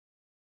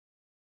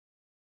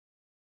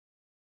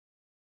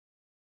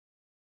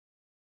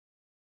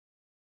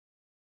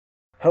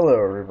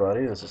Hello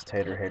everybody, this is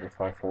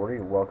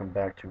TaterHater540. Welcome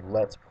back to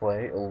Let's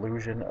Play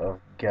Illusion of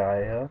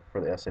Gaia for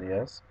the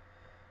SNES.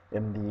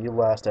 In the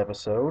last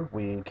episode,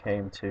 we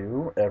came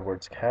to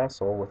Edward's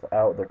castle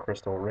without the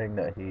crystal ring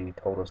that he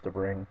told us to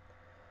bring.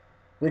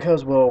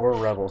 Because, well, we're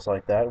rebels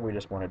like that, we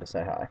just wanted to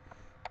say hi.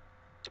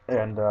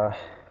 And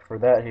for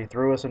that, he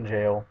threw us in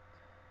jail,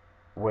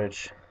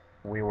 which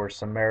we were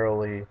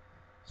summarily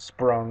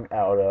sprung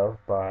out of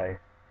by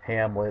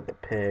Hamlet the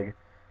pig,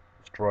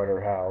 who destroyed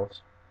our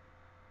house.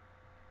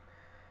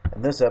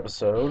 In this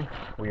episode,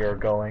 we are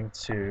going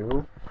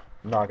to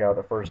knock out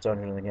the first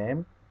dungeon in the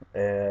game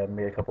and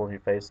meet a couple of new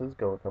faces,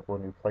 go a couple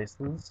of new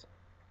places,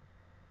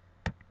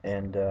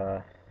 and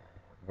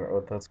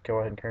let's go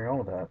ahead and carry on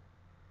with that.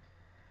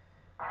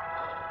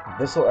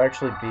 This will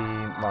actually be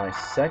my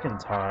second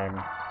time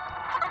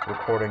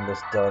recording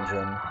this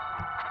dungeon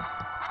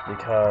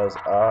because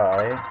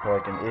I,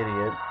 like an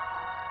idiot,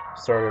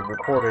 started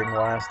recording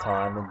last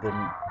time and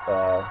then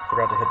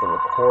forgot to hit the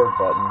record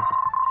button.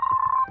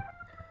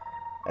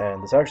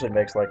 And this actually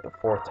makes like the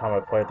fourth time I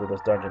played through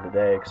this dungeon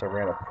today because I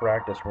ran a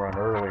practice run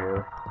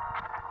earlier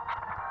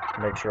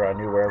to make sure I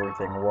knew where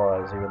everything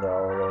was, even though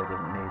I really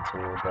didn't need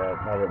to, but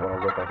I didn't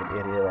want to look like an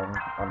idiot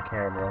on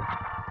camera.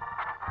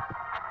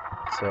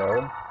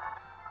 So,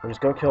 we just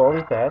go kill all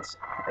these bats,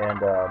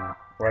 and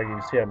right, you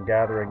can see I'm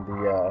gathering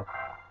the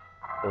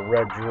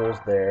red jewels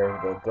there,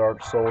 the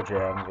dark soul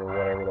gems, or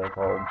whatever they're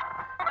called,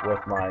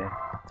 with my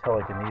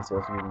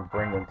telekinesis. You can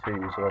bring them to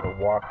you so I can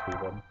walk to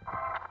them.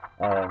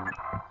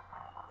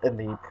 In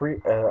the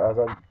as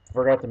I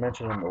forgot to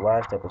mention in the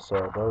last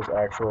episode, those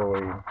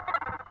actually,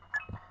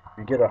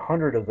 you get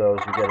 100 of those,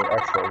 you get an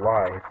extra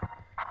life,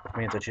 which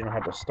means that you don't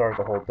have to start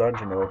the whole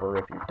dungeon over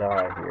if you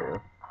die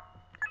here.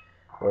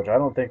 Which I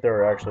don't think there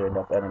are actually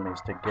enough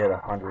enemies to get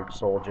 100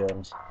 soul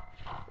gems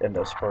in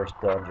this first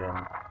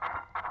dungeon.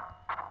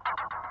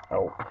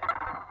 Oh,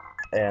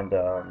 and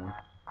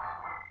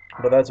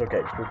but that's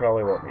okay, because we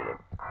probably won't need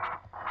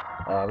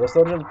it. This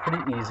dungeon is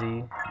pretty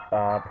easy,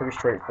 pretty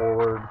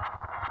straightforward.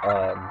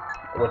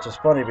 Which is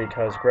funny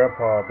because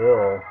Grandpa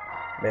Bill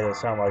made it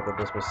sound like that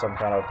this was some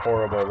kind of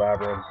horrible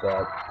labyrinth,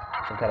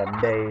 some kind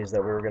of maze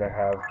that we were going to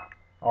have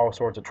all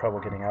sorts of trouble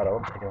getting out of.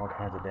 I'm taking all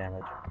kinds of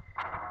damage.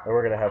 That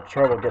we're going to have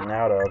trouble getting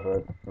out of,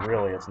 but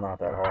really it's not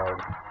that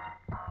hard.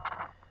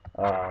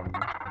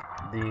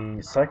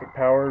 The psychic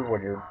power,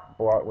 when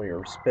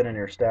you're spinning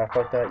your staff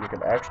like that, you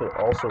can actually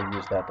also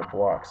use that to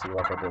block. See,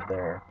 like I did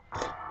there.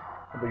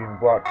 But you can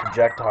block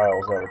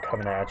projectiles that are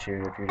coming at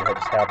you if you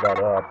just have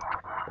that up.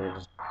 It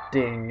just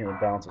ding and it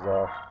bounces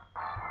off.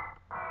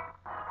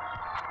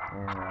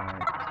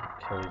 Alright,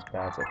 kill these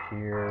bats up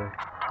here.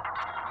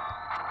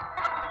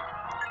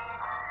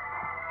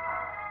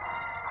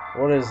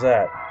 What is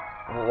that?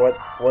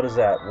 What is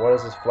that? What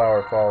is this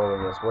flower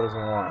following us? What does it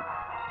want?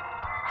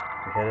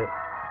 You hit it?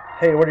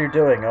 Hey, what are you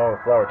doing? Oh,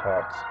 the flower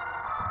talks.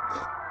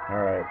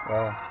 Alright,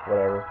 well,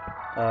 whatever.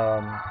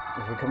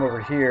 If we come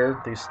over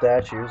here, these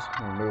statues,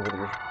 you move with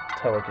your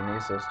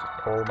telekinesis, just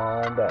pull them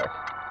all back.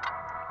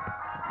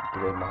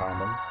 Get in behind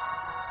them.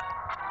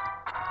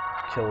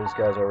 Kill these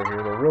guys over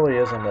here. There really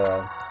isn't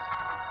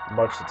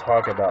much to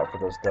talk about for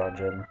this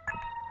dungeon.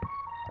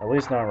 At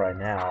least not right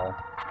now.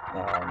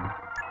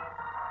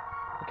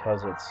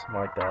 Because it's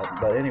like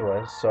that. But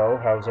anyway, so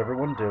how's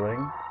everyone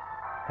doing?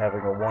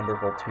 Having a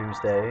wonderful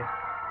Tuesday.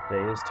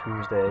 Today is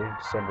Tuesday,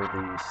 December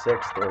the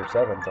 6th or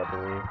 7th, I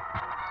believe.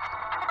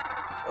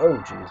 Oh,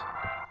 jeez.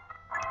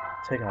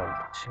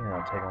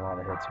 I'm taking a lot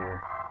of hits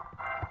here.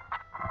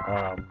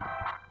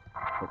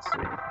 Let's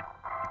see.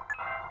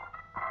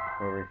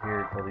 Over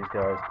here, kill these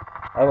guys.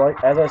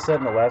 As I said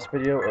in the last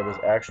video, it is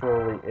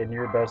actually in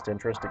your best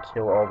interest to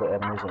kill all the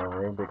enemies in a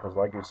room, because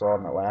like you saw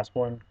in the last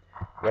one,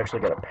 you actually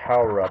get a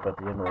power-up at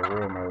the end of the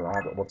room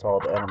once all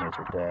the enemies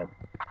are dead.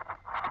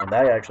 And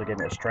that actually gave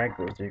me a strength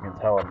boost, so you can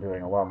tell I'm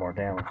doing a lot more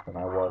damage than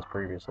I was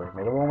previously. I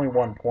mean, I'm only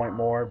 1 point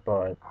more,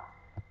 but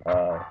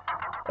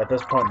at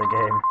this point in the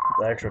game,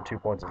 the extra 2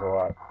 points is a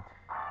lot.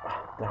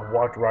 I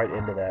walked right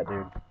into that,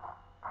 dude.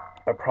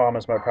 I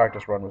promise my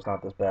practice run was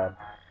not this bad.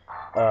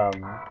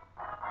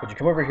 But you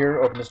come over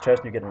here, open this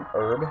chest, and you get an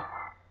herb.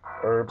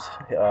 Herbs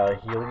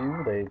heal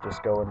you. They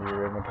just go into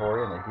your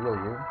inventory and they heal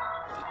you.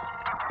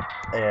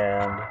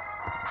 And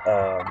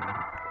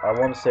I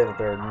want to say that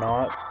there are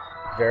not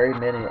very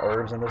many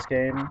herbs in this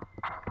game.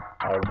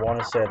 I want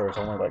to say there's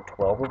only like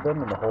 12 of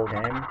them in the whole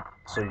game.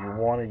 So you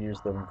want to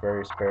use them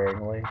very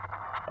sparingly.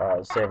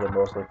 Save them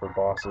mostly for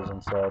bosses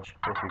and such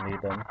if you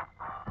need them.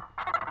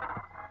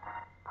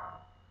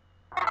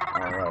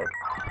 Alright.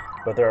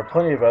 But there are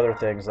plenty of other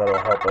things that'll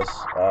help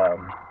us,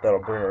 that'll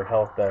bring our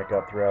health back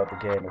up throughout the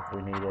game if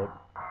we need it.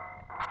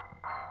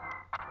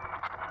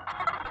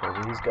 Kill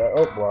these guys.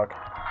 Oh, block.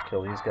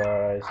 Kill these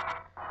guys.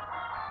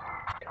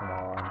 Come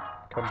on.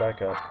 Come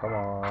back up. Come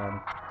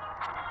on.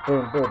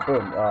 Boom, boom,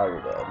 boom. Ah,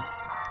 you're dead.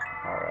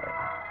 Alright.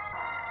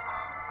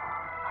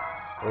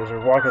 As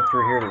you're walking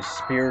through here, these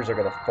spears are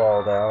going to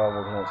fall down.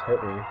 Almost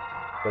hit me.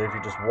 But if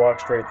you just walk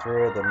straight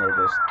through it, then they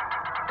just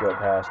go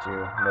past you.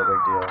 No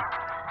big deal.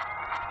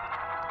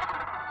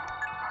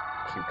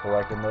 keep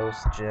collecting those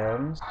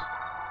gems.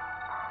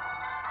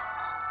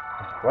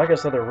 Like I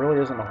said, there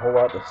really isn't a whole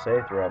lot to say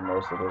throughout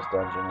most of this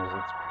dungeon.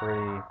 It's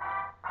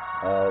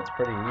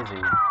pretty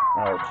easy.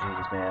 Oh,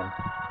 jeez, man.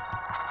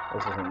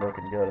 This isn't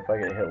looking good. If I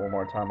get hit one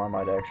more time, I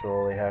might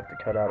actually have to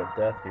cut out a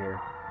death here.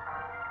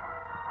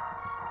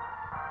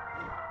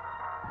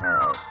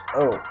 Alright.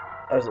 Oh,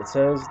 as it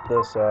says,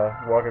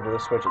 walk up to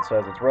this switch, it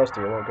says it's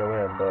rusty, it won't go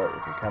in, but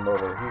if you come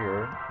over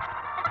here,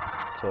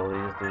 kill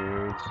these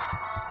dudes.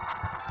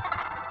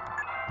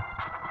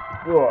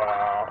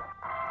 Wow.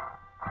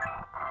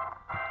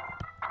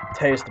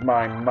 Taste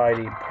my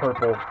mighty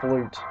purple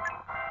flute.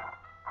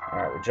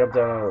 Alright, we jump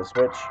down onto the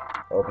switch,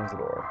 opens the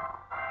door.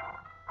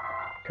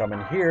 Come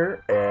in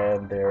here,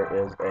 and there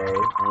is a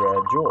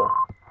red jewel.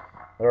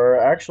 There are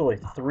actually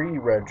 3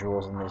 red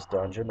jewels in this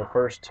dungeon. The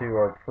first 2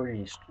 are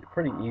pretty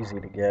easy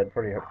to get,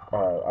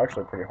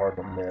 actually pretty hard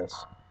to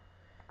miss.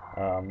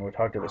 We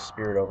talked to the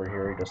spirit over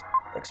here. He just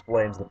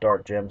explains the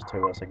dark gems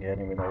to us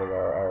again, even though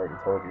I already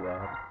told you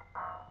that.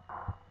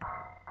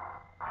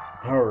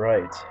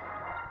 Alright.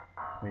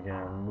 We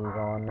can move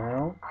on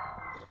now.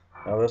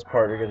 Now this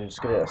part, you're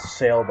just going to get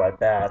assailed by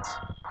bats.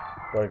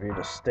 But if you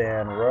just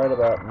stand right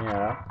about,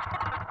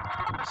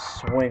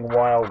 swing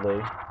wildly,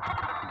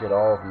 you get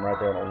all of them right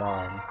there in a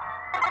line.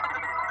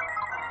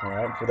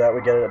 Alright, for that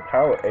we get a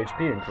power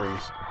HP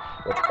increase,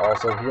 which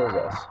also heals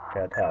us.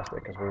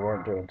 Fantastic, because we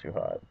weren't doing too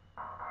hot.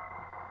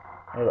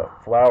 There's a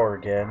flower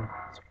again.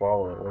 Let's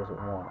follow it. What does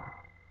it want?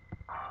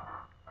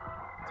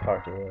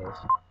 Talk to this.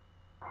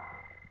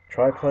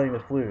 Try playing the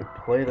flute.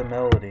 Play the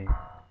melody.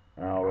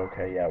 Oh,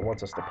 okay, yeah. It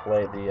wants us to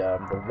play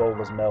the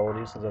Lola's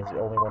melody, since that's the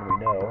only one we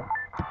know.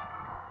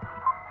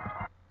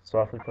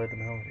 Softly play the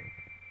melody.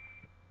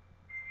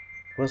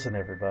 Listen,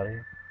 everybody.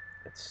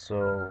 It's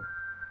so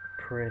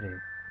pretty.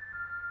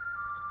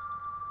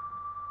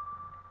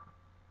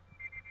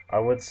 I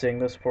would sing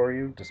this for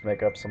you, just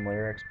make up some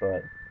lyrics,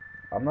 but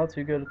I'm not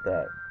too good at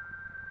that.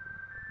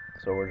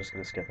 So we're just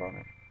going to skip on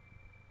it.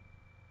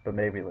 But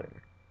maybe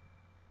later.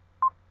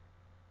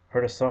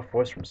 Heard a soft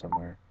voice from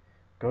somewhere.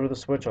 Go to the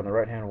switch on the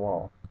right-hand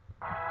wall.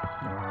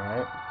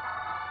 Alright.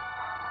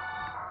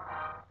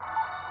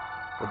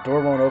 The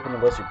door won't open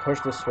unless you push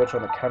the switch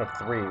on the count of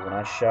 3. When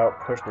I shout,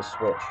 push the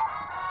switch.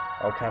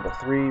 I'll count to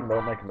 3,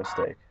 don't make a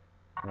mistake.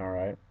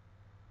 Alright.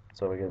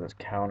 So we get this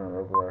counter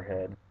over our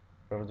head.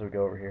 What happens if we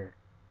go over here?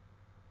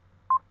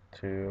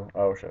 2.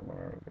 Oh shit,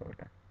 where we go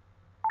again?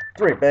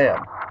 3,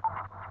 bam!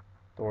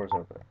 Door's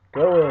open.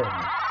 Go in!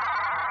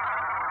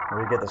 And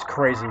we get this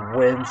crazy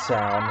wind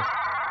sound.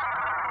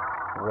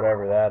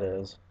 Whatever that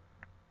is.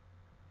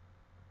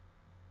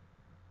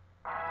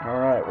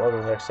 Alright, well, to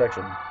the next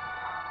section.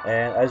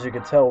 And as you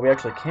can tell, we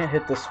actually can't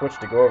hit this switch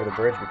to go over the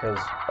bridge because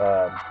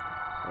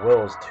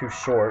Will is too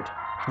short.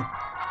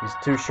 He's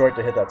too short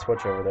to hit that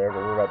switch over there, but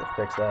we're about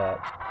to fix that.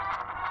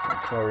 We'll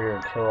come over here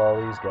and kill all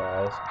these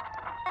guys.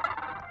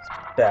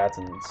 Bats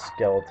and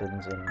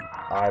skeletons and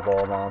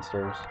eyeball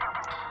monsters.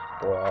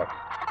 Block.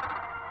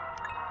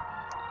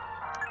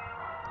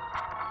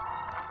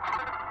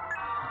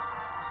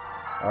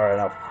 Alright,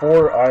 now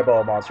 4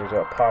 eyeball monsters are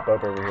going to pop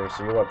up over here,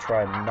 so you want to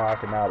try and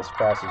knock them out as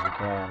fast as you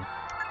can,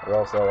 or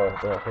else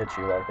they'll hit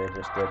you like they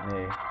just did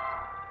me.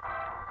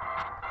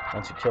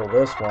 Once you kill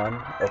this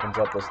one, opens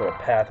up this little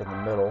path in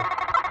the middle,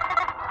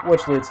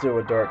 which leads to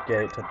a dark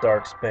gate to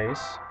dark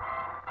space.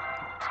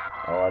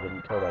 Oh, I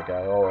didn't kill that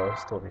guy. Oh, I'll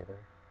still be there.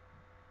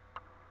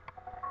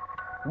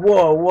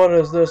 Whoa, what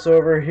is this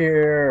over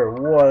here?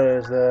 What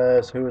is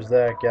this? Who is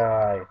that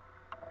guy?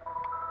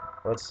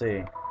 Let's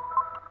see.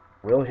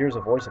 Will hears a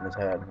voice in his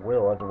head.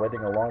 Will, I've been waiting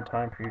a long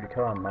time for you to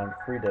come. I'm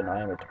Frida and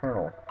I am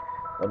eternal.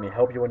 Let me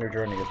help you on your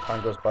journey. As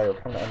time goes by, you'll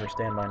come to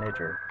understand my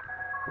nature.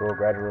 Will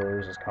gradually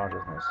lose his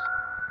consciousness.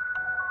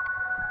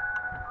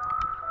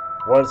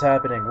 What is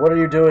happening? What are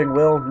you doing,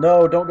 Will?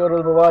 No, don't go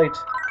to the light.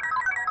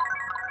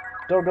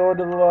 Don't go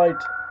into the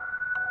light.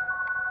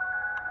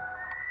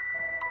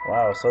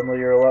 Wow, suddenly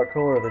you're a lot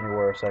cooler than you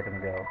were a second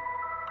ago.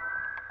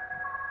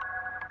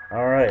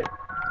 Alright.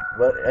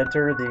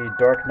 Enter the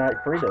Dark Knight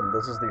Freedom.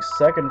 This is the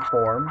second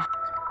form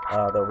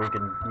that we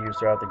can use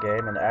throughout the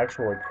game, and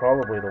actually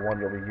probably the one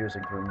you'll be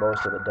using through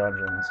most of the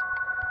dungeons.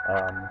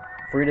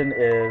 Freedom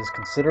is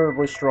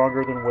considerably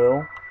stronger than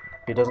Will.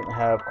 He doesn't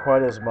have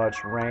quite as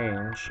much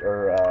range,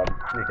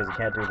 because he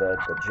can't do the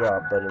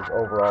jump, but his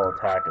overall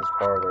attack is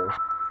farther.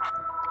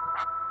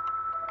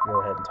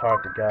 Go ahead and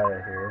talk to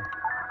Gaia here.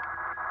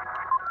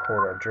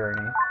 Record our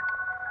journey.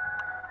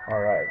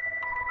 Alright.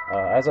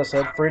 As I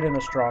said, Freedom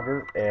is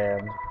stronger,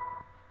 and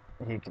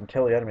he can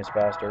kill the enemies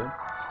faster.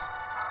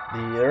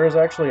 There is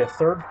actually a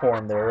third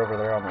form over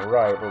there on the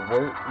right,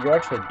 but you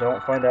actually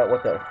don't find out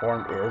what that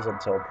form is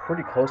until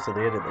pretty close to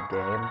the end of the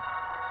game.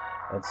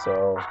 And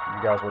so,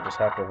 you guys will just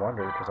have to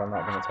wonder, because I'm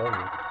not going to tell you.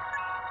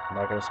 I'm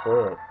not going to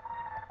spoil it.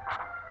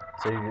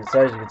 So,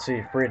 as you can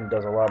see, Freedom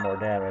does a lot more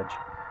damage,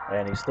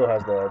 and he still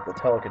has the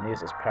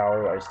telekinesis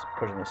power by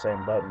pushing the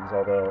same buttons,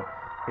 although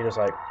he just,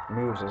 like,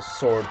 moves his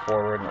sword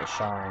forward and it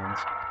shines.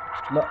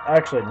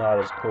 Actually not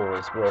as cool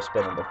as Will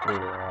spinning the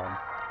flute around.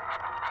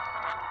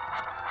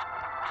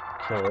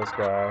 kill this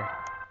guy.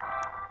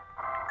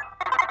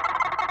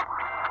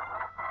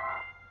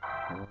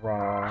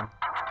 Run on.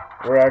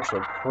 We're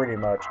actually pretty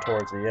much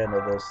towards the end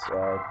of this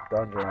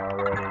dungeon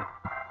already.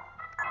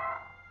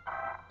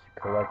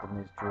 Keep collecting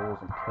these jewels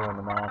and killing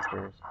the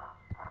monsters.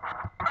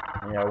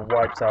 And, yeah,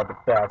 wipes out the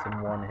bats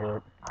in one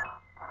hit.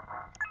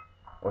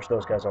 Which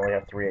those guys only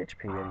have 3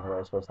 HP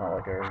anyway, so it's not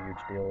like a huge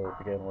deal to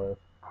begin with.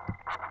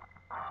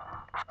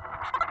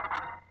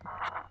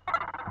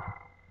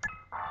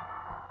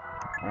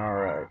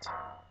 Alright.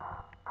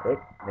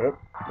 We're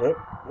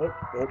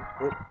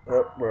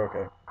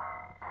okay.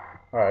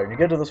 Alright, when you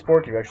get to this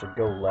fork, you actually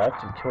go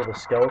left and kill the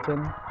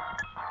skeleton.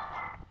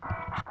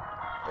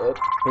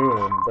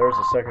 Boom, there's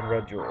the second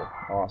red jewel.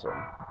 Awesome.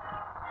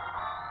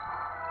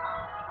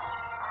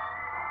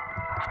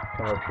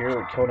 Come up here,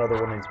 we kill another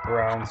one of these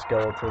brown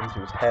skeletons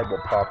whose head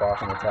will pop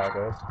off and attack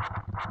us.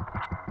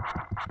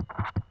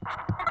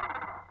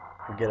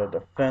 We get a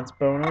defense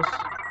bonus,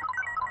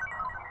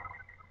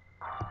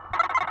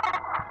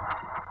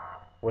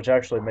 which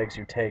actually makes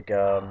you take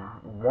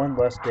 1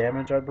 less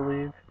damage, I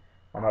believe.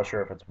 I'm not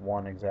sure if it's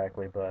 1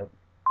 exactly, but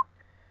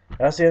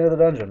that's the end of the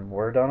dungeon.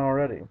 We're done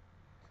already.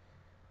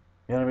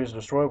 The enemies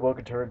destroyed will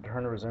return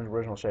to his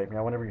original shape.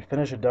 Now, whenever you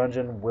finish a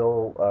dungeon,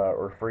 Will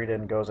or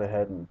Frieden goes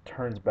ahead and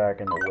turns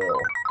back into Will.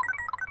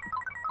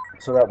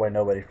 So that way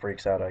nobody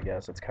freaks out, I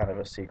guess. It's kind of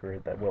a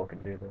secret that Will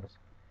can do this,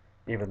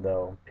 even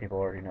though people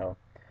already know.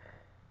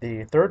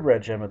 The third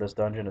red gem of this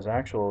dungeon is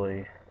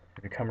actually,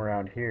 if you come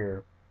around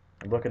here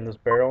and look in this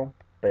barrel,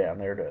 bam,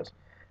 there it is.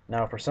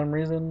 Now, for some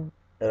reason,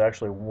 it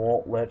actually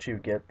won't let you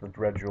get the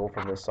red jewel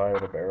from this side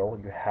of the barrel.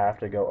 You have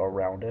to go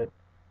around it.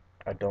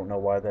 I don't know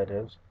why that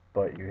is,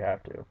 but you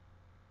have to.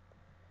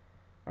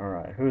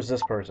 Alright, who's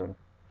this person?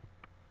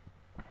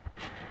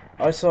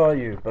 I saw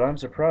you, but I'm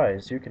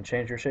surprised. You can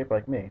change your shape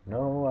like me.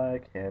 No, I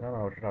can't. I don't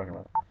know what you're talking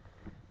about.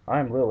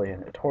 I'm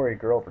Lillian, a Tory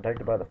girl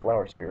protected by the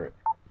flower spirit.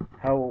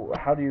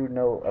 How do you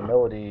know a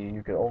melody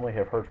you could only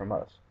have heard from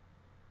us?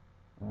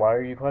 Why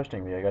are you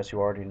questioning me? I guess you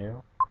already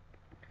knew.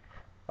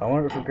 I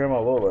wondered if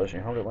Grandma Lola, she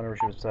hummed it whenever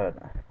she was sad.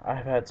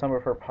 I've had some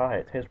of her pie.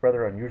 It tastes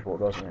rather unusual,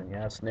 doesn't it?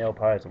 Yeah, snail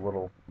pie is a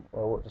little,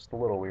 well, just a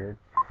little weird.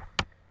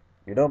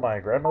 You know my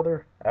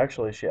grandmother?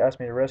 Actually, she asked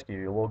me to rescue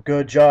you. Well,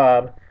 good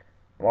job.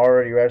 I'm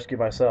already rescued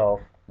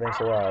myself. Thanks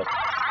a lot.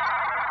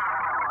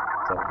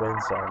 It's a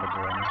wind sound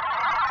again.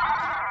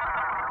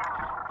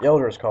 The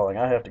elder is calling.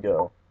 I have to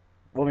go.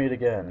 We'll meet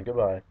again.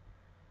 Goodbye.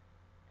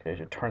 Okay,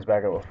 she turns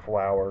back into a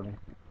flower and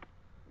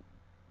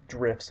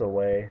drifts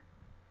away.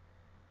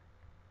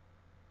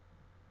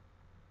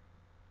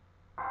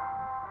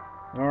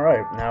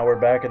 Alright, now we're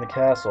back in the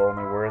castle and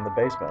we're in the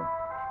basement.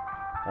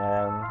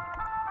 And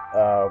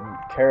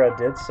Kara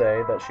did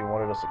say that she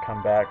wanted us to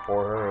come back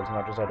for her. As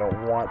much as I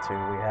don't want to,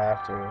 we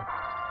have to.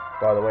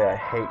 By the way, I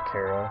hate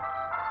Kara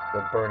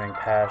with burning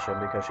passion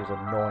because she's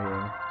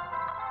annoying.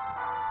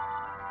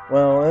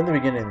 Well, in the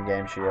beginning of the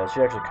game she is.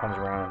 She actually comes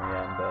around in the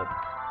end, but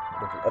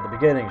at the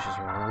beginning she's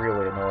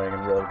really annoying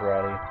and really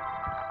bratty.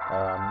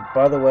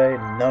 By the way,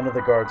 none of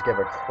the guards give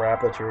a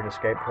crap that you're an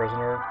escaped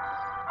prisoner,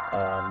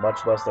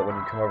 much less that when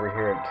you come over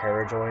here and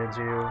Kara joins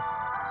you,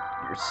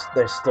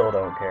 they still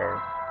don't care.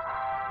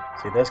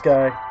 See this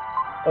guy?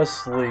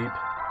 Asleep.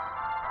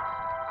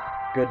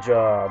 Good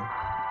job.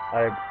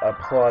 I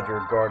applaud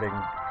your guarding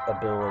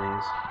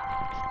abilities.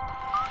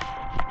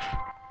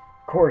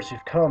 Of course,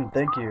 you've come.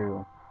 Thank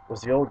you.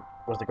 Was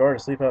the guard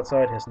asleep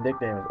outside? His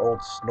nickname is Old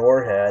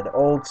Snorehead.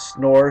 Old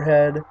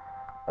Snorehead?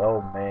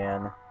 Oh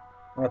man.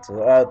 That's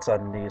a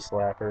knee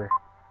slapper.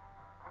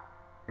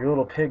 Your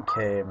little pig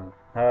came.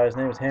 His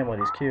name is Hamlet.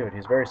 He's cute.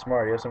 He's very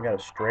smart. He has some kind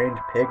of strange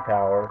pig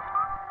power.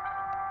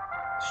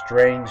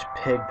 Strange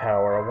pig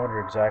power. I wonder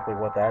exactly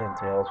what that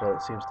entails, but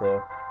it seems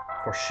to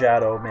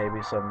foreshadow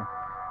maybe some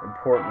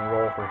important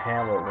role for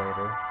Hamlet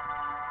later.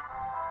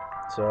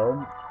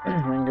 So, we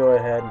can go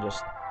ahead and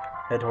just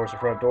head towards the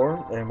front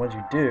door, and once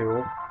you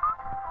do,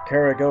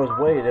 Kara goes,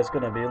 wait, it's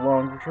going to be a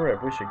long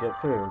trip, we should get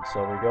food.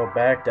 So we go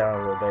back down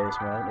to the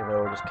basement, even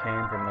though we just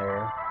came from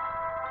there.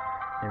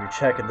 And we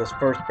check in this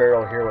first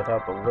barrel here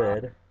without the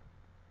lid.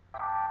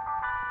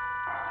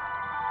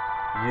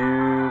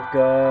 You've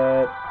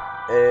got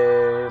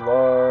a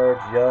large,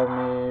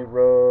 yummy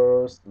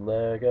roast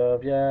leg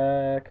of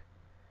yak.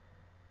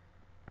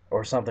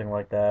 Or something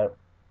like that.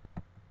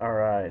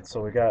 Alright,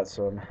 so we got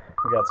some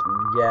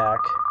yak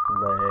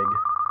leg.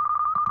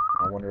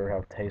 I wonder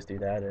how tasty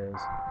that is.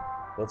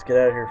 Let's get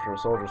out of here before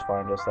the soldiers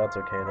find us. That's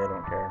okay, they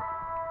don't care.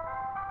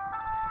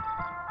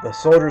 The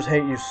soldiers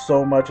hate you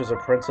so much as a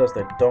princess,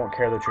 they don't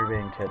care that you're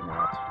being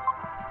kidnapped.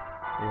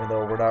 Even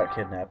though we're not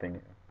kidnapping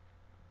you.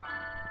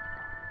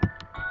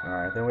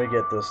 Alright, then we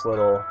get this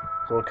little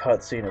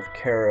cutscene of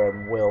Kara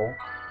and Will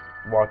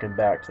walking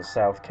back to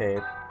South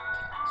Cape.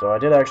 So I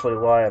did actually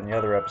lie on the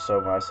other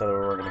episode when I said that we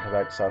were going to come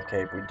back to South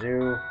Cape. We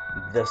do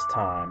this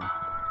time.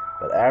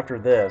 But after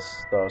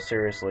this, though,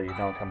 seriously, you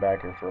don't come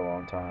back here for a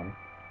long time.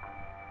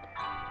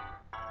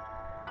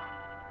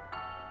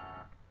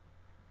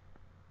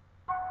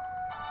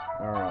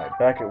 Alright,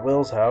 back at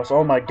Will's house.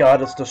 Oh my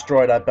god, it's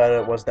destroyed. I bet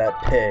it was that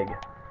pig.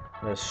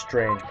 And his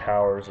strange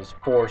powers, his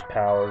force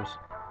powers.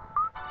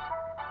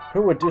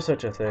 Who would do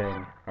such a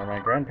thing? Are my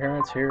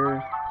grandparents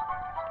here?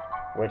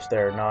 Which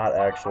they're not,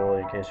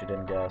 actually, in case you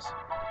didn't guess.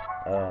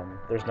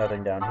 There's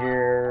nothing down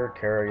here.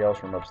 Kara yells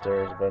from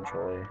upstairs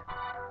eventually.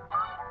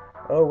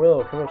 Oh,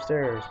 Will, come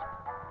upstairs.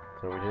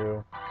 So we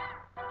do.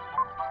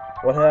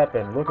 What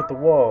happened? Look at the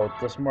wall.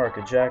 This mark,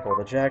 a jackal.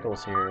 The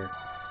jackal's here.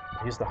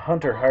 He's the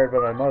hunter hired by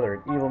my mother,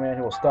 an evil man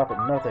who will stop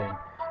at nothing.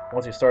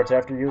 Once he starts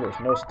after you, there's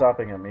no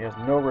stopping him. He has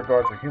no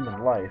regard for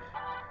human life.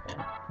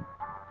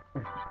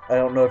 I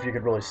don't know if you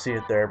could really see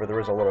it there, but there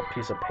is a little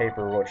piece of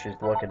paper what she's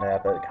looking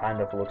at that kind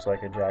of looks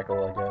like a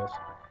jackal, I guess.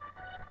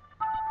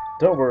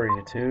 Don't worry,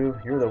 you two.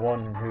 You're the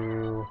one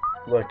who...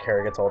 Look,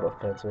 Kara gets all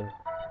defensive.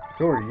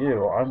 Who are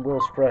you? I'm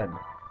Will's friend.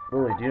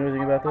 Lily, do you know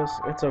anything about this?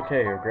 It's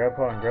okay. Your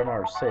grandpa and grandma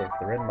are safe.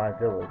 They're in my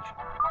village.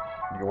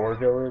 Your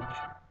village?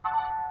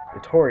 The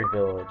Tory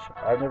village.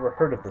 I've never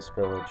heard of this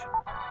village.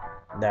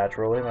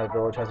 Naturally, my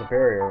village has a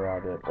barrier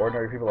around it.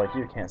 Ordinary people like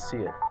you can't see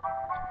it.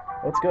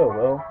 Let's go,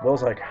 Will.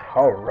 Will's like,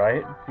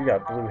 alright. You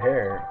got blue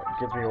hair.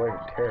 It gets me away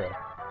from Kara.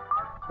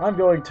 I'm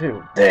going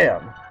too.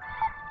 Damn!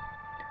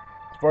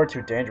 It's far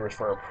too dangerous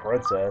for a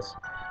princess.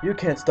 You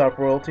can't stop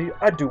royalty.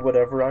 I do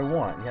whatever I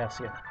want. Yeah,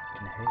 see, I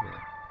can hate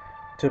her.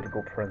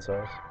 Typical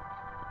princess.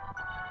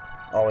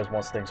 Always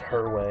wants things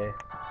her way.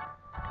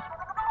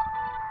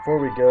 Before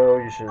we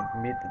go,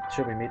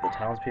 should we meet the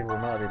townspeople?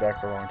 We might not be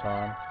back for a long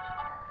time.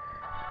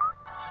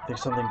 I think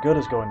something good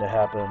is going to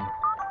happen.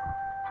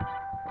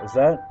 Is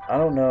that? I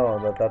don't know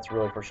that that's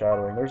really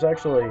foreshadowing. There's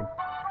actually,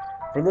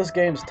 for this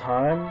game's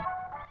time,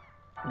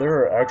 there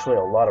are actually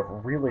a lot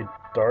of really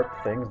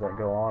dark things that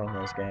go on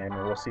in this game,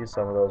 and we'll see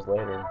some of those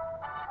later.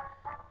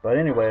 But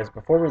anyways,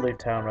 before we leave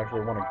town, we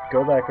actually want to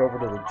go back over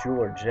to the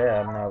jeweler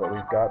gem now that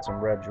we've got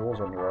some red jewels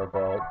under our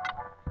belt.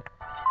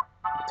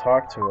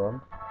 Talk to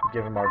him,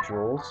 give him our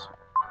jewels.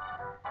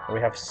 And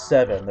we have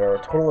 7. There are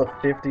a total of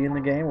 50 in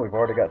the game. We've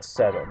already got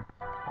 7.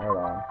 Hold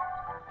on.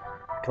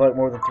 Collect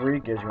more than 3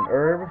 gives you an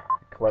herb.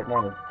 Collect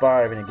more than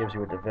 5 and it gives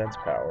you a defense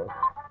power,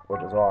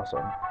 which is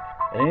awesome.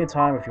 At any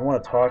time, if you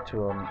want to talk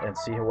to him and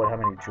see how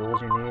many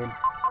jewels you need,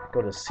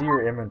 go to see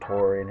your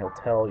inventory and he'll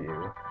tell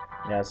you.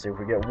 Yeah, see, if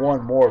we get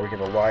 1 more, we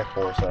get a life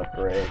force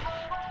upgrade.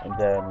 And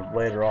then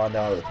later on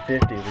down to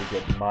 50, we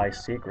get my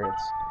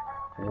secrets.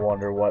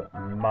 Wonder what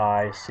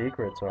my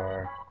secrets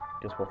are.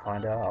 Guess we'll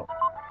find out.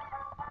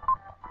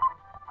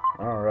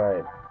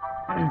 Alright.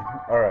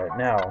 Alright,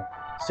 now,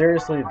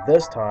 seriously,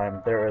 this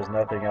time, there is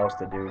nothing else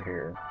to do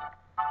here.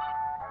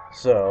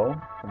 So,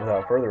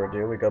 without further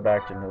ado, we go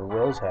back to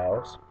Will's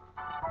house.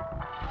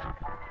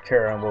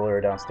 Kara and Lily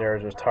are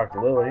downstairs. Just talk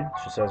to Lily.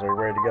 She says, "Are you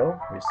ready to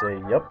go?" We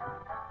say, "Yep."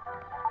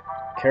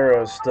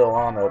 Kara is still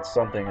on that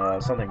something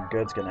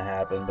good's gonna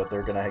happen, but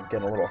they're gonna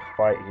get a little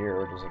fight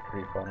here, which is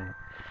pretty funny.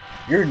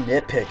 You're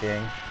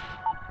nitpicking.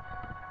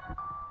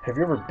 Have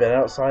you ever been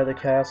outside the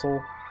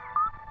castle?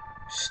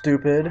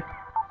 Stupid.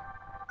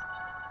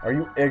 Are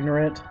you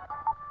ignorant?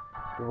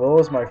 Will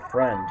is my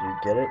friend. Do you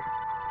get it?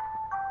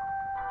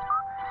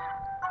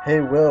 Hey,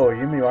 Will,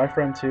 you mean my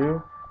friend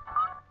too?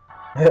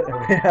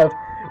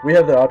 we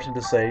have the option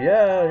to say,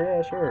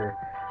 yeah, sure.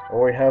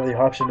 Or we have the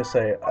option to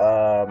say,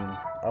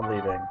 I'm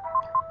leaving.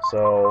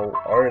 So,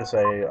 we're going to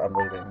say, I'm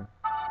leaving.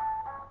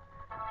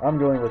 I'm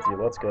going with you,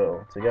 let's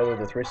go. Together,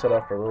 the 3 set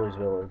off for Lily's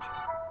village.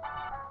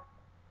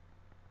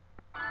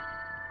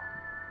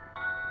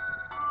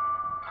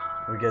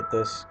 We get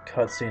this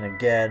cutscene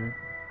again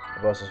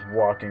of us just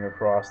walking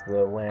across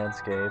the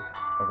landscape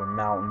over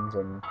mountains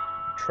and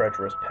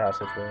treacherous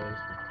passageways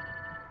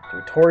to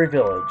a Tory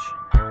village.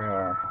 Here we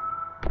are.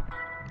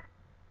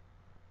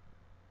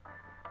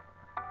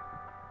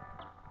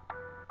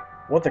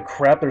 What the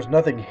crap? There's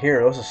nothing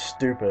here. This is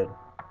stupid.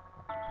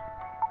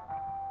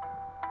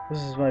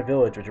 This is my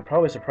village, but you're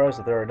probably surprised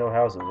that there are no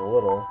houses. A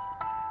little.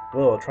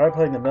 Will, try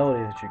playing the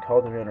melody that you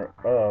called them in.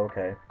 Oh,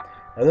 okay.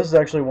 Now this is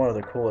actually one of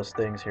the coolest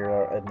things here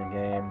in the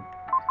game.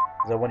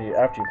 Is that when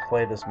after you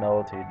play this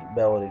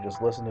melody,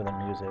 just listen to the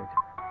music.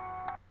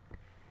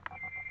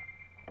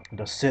 And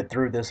to sit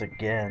through this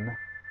again.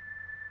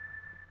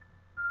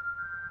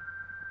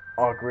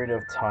 Ocarina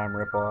of Time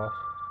ripoff.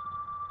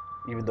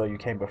 Even though you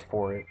came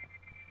before it.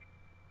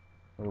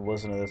 We'll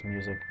listen to this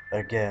music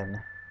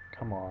again.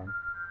 Come on.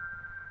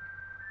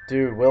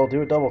 Dude, Will,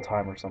 do a double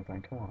time or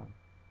something. Come on.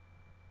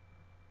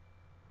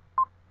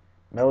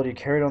 Melody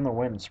carried on the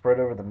wind and spread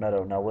over the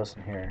meadow. Now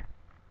listen here.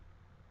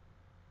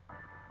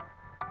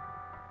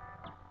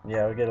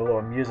 Yeah, we get a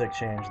little music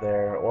change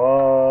there.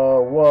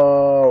 Whoa,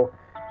 whoa.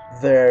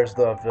 There's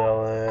the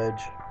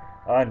village.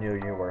 I knew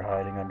you were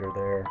hiding under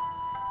there.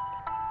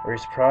 Are you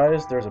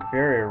surprised? There's a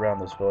barrier around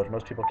this village.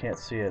 Most people can't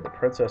see it. The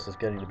princess is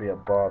getting to be a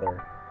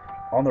bother.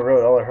 On the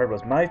road, all I heard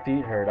was, "My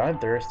feet hurt. I'm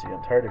thirsty.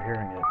 I'm tired of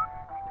hearing it."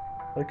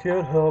 I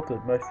can't help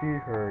it. My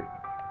feet hurt.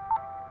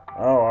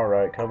 Oh,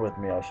 alright. Come with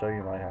me. I'll show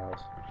you my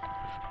house.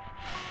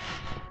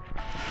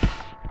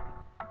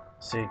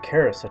 See,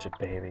 Kara's such a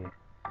baby.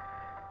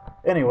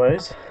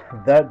 Anyways,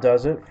 that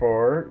does it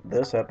for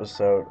this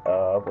episode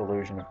of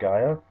Illusion of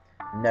Gaia.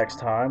 Next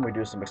time, we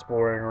do some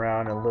exploring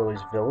around in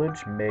Lily's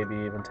village, maybe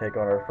even take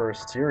on our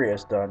first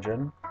serious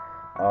dungeon.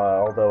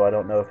 Although I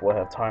don't know if we'll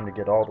have time to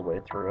get all the way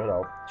through it.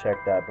 I'll check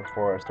that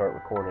before I start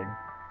recording.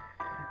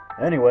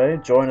 Anyway,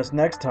 join us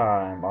next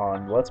time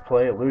on Let's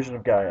Play Illusion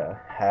of Gaia.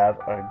 Have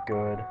a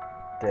good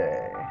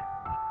day.